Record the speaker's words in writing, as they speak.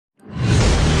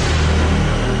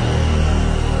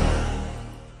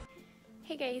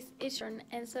guys, it's Jordan,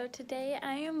 and so today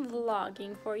I am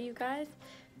vlogging for you guys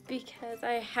because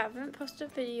I haven't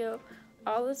posted a video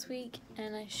all this week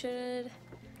and I should,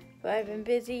 but I've been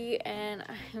busy and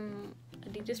I'm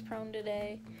Adidas prone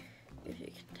today, if you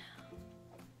can tell.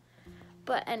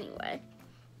 But anyway,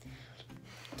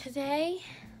 today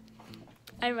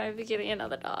I might be getting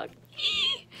another dog.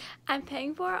 I'm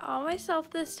paying for it all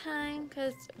myself this time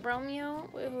because Romeo,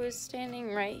 who is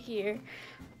standing right here,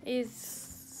 is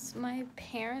my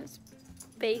parents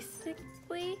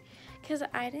basically, because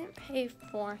I didn't pay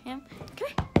for him. Come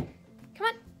here. Come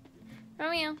on.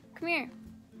 Romeo, come here.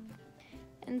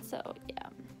 And so, yeah,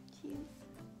 he's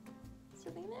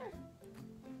sitting there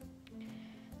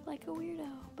like a weirdo.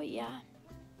 But yeah,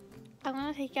 I'm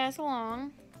going to take you guys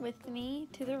along with me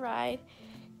to the ride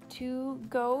to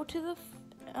go to the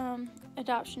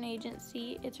adoption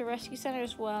agency. It's a rescue center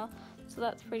as well, so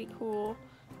that's pretty cool.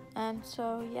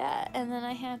 So yeah, and then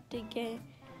I have to get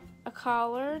a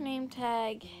collar, name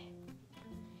tag,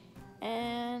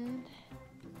 and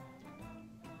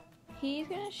he's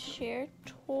gonna share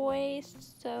toys,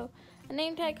 so a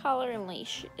name tag, collar, and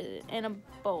leash, and a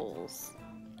bowls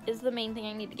is the main thing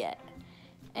I need to get.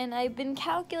 And I've been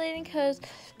calculating because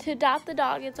to adopt the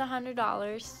dog it's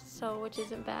 $100, so which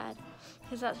isn't bad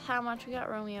because that's how much we got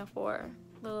Romeo for,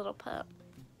 the little pup.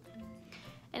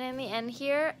 And in the end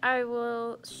here, I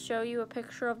will show you a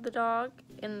picture of the dog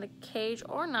in the cage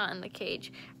or not in the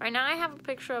cage. Right now I have a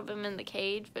picture of him in the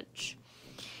cage, but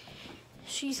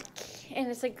and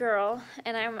it's a girl,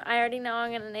 and I already know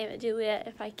I'm gonna name it Juliet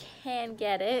if I can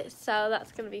get it, so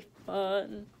that's gonna be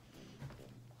fun.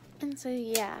 And so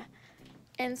yeah,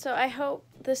 and so I hope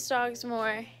this dog's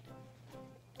more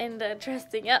into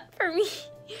dressing up for me,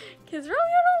 because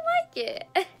Romeo don't like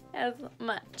it as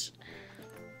much.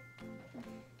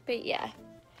 But yeah,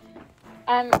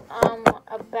 I'm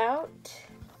about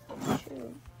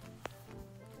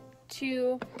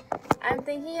to I'm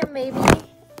thinking of maybe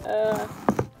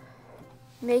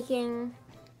making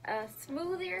a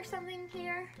smoothie or something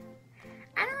here.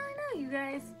 I don't really know, you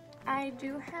guys. I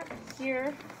do have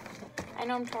here, I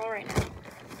know I'm tall right now,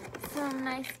 some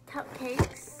nice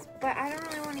cupcakes, but I don't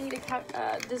really want to eat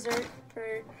a dessert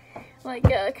for like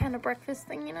a kind of breakfast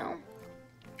thing, you know.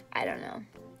 I don't know.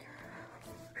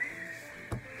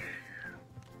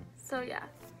 So yeah,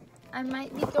 I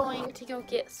might be going to go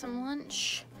get some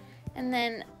lunch, and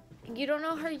then you don't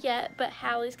know her yet, but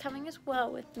Hallie's coming as well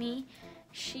with me.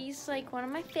 She's like one of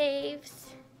my faves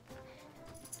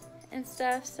and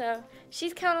stuff, so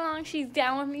she's coming along. She's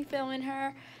down with me filming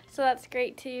her, so that's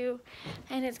great too,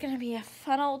 and it's gonna be a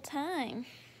fun old time.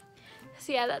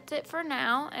 So yeah, that's it for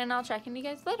now, and I'll check in you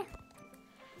guys later.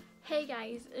 Hey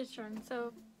guys, it's Jordan.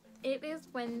 So it is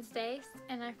Wednesday,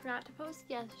 and I forgot to post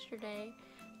yesterday.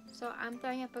 So I'm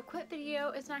throwing up a quick video.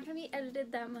 It's not going to be edited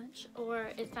that much,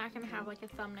 or it's not going to have like a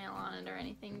thumbnail on it or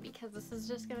anything, because this is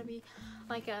just going to be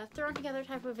like a thrown together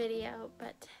type of video.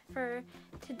 But for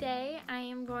today, I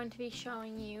am going to be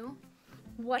showing you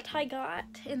what I got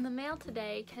in the mail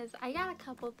today, because I got a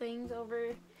couple things over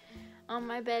on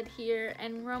my bed here,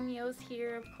 and Romeo's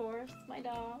here, of course, my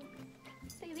dog.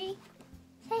 Sadie,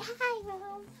 say hi,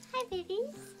 Mom. Hi,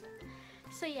 babies.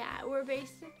 So yeah,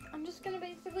 I'm just gonna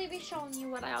basically be showing you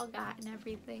what I all got and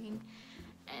everything.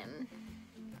 And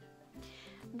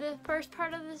the first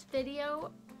part of this video,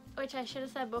 which I should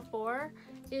have said before,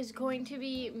 is going to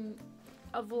be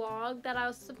a vlog that I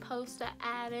was supposed to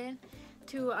add in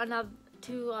to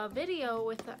a video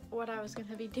with what I was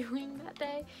gonna be doing that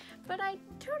day, but I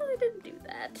totally didn't do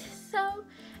that. So,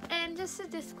 and just a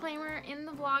disclaimer, in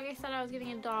the vlog I said I was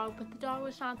getting a dog, but the dog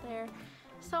was not there.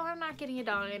 So I'm not getting a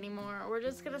dog anymore. We're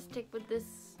just gonna stick with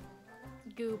this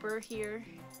goober here.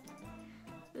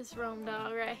 This Rome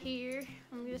dog right here.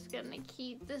 I'm just gonna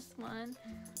keep this one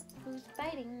who's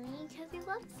biting me because he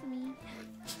loves me.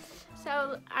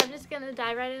 So I'm just gonna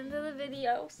dive right into the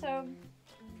video. So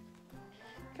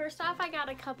first off, I got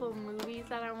a couple of movies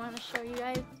that I want to show you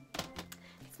guys.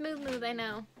 Smooth, I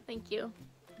know. Thank you.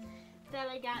 That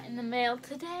I got in the mail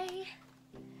today.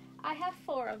 I have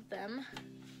 4 of them.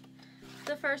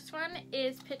 The first one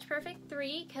is Pitch Perfect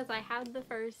 3, because I have the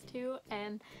first 2,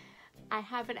 and I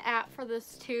have an app for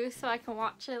this too, so I can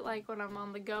watch it like when I'm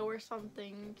on the go or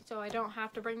something, so I don't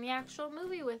have to bring the actual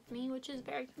movie with me, which is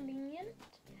very convenient.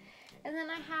 And then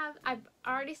I've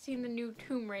already seen the new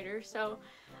Tomb Raider, so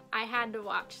I had to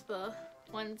watch the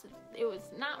ones. It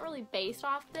was not really based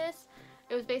off this,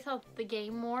 it was based off the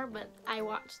game more, but I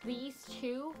watched these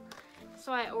 2,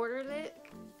 so I ordered it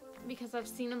because I've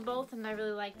seen them both and I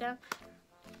really like them.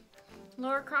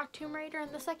 Lara Croft Tomb Raider,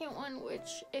 and the second one,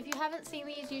 which if you haven't seen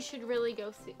these, you should really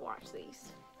go watch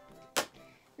these.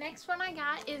 Next one I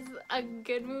got is a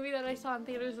good movie that I saw in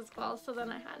theaters as well, so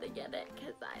then I had to get it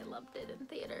because I loved it in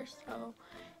theaters. So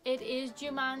it is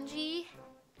Jumanji,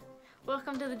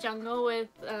 Welcome to the Jungle with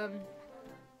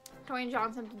Dwayne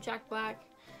Johnson and Jack Black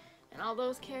and all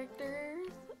those characters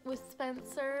with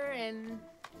Spencer and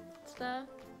stuff.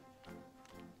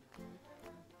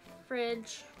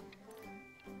 Fridge.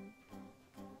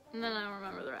 And then I don't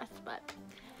remember the rest, but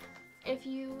if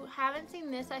you haven't seen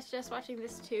this, I suggest watching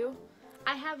this too.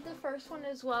 I have the first one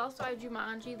as well, so I have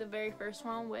Jumanji, the very first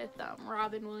one with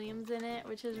Robin Williams in it,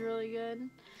 which is really good.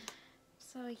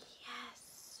 So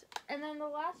yes. And then the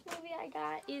last movie I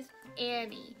got is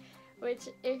Annie, which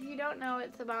if you don't know,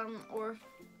 it's about an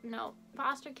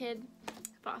foster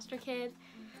kid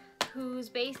who's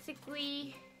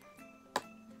basically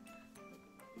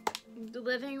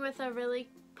living with a really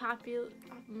popular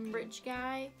rich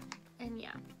guy, and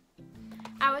yeah.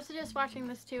 I would suggest watching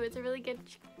this too. It's a really good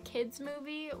kids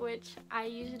movie, which I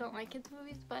usually don't like kids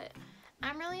movies, but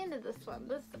I'm really into this one.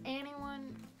 This Annie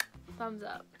one, thumbs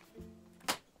up.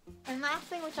 And last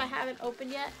thing, which I haven't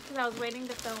opened yet because I was waiting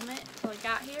to film it until it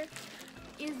got here,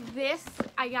 is this.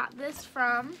 I got this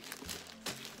from,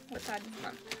 what side is it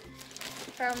from?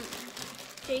 From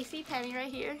JCPenney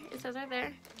right here. It says right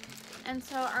there. And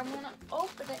so I'm going to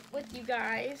open it with you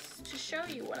guys to show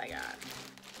you what I got.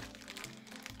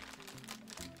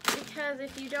 Because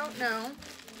if you don't know,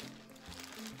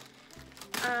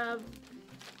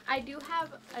 I do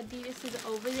have Adidas's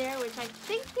over there, which I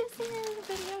think you've seen in the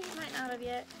video. You might not have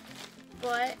yet,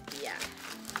 but yeah.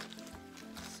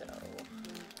 So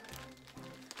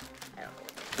I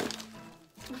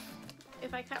don't know.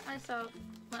 If I cut myself,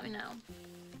 let me know.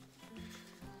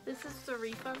 This is the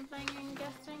refund thing, I'm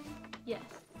guessing. Yes.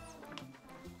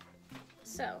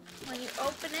 So, when you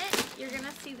open it, you're going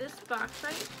to see this box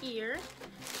right here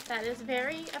that is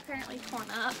very apparently torn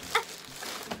up.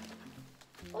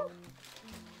 Ooh.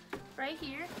 Right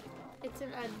here, it's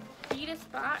an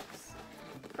Adidas box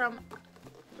from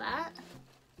that.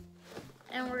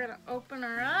 And we're going to open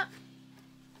her up.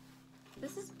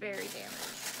 This is very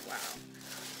damaged. Wow.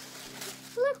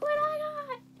 Look what I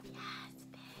got! Yes,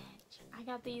 bitch. I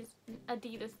got these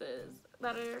Adidas's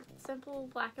that are simple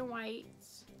black and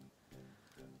whites.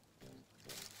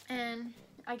 And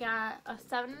I got a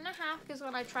 7.5 because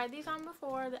when I tried these on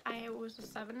before, I was a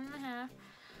 7.5.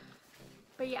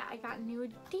 But yeah, I got new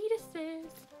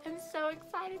Adidas's. I'm so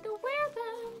excited to wear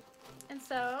them. And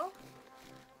so,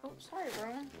 oh, sorry,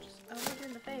 bro. Just over here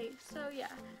in the face. So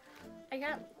yeah, I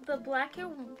got the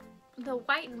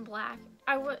white and black.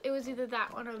 It was either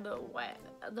that one or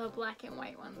the black and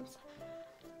white ones.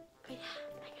 But yeah,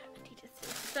 I got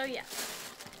Adidas's. So yeah.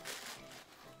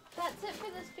 That's it for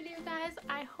this video, guys.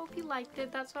 I hope you liked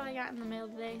it. That's what I got in the mail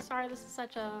today. Sorry this is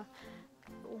such a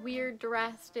weird,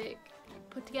 drastic,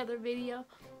 put together video.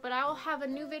 But I will have a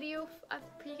new video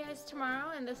for you guys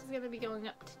tomorrow, and this is going to be going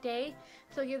up today.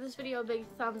 So give this video a big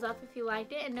thumbs up if you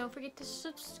liked it, and don't forget to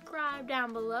subscribe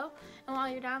down below. And while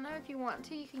you're down there, if you want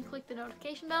to, you can click the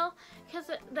notification bell,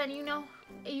 because then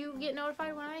you get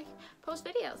notified when I post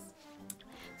videos.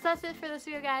 So that's it for this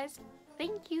video, guys.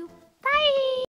 Thank you. Bye!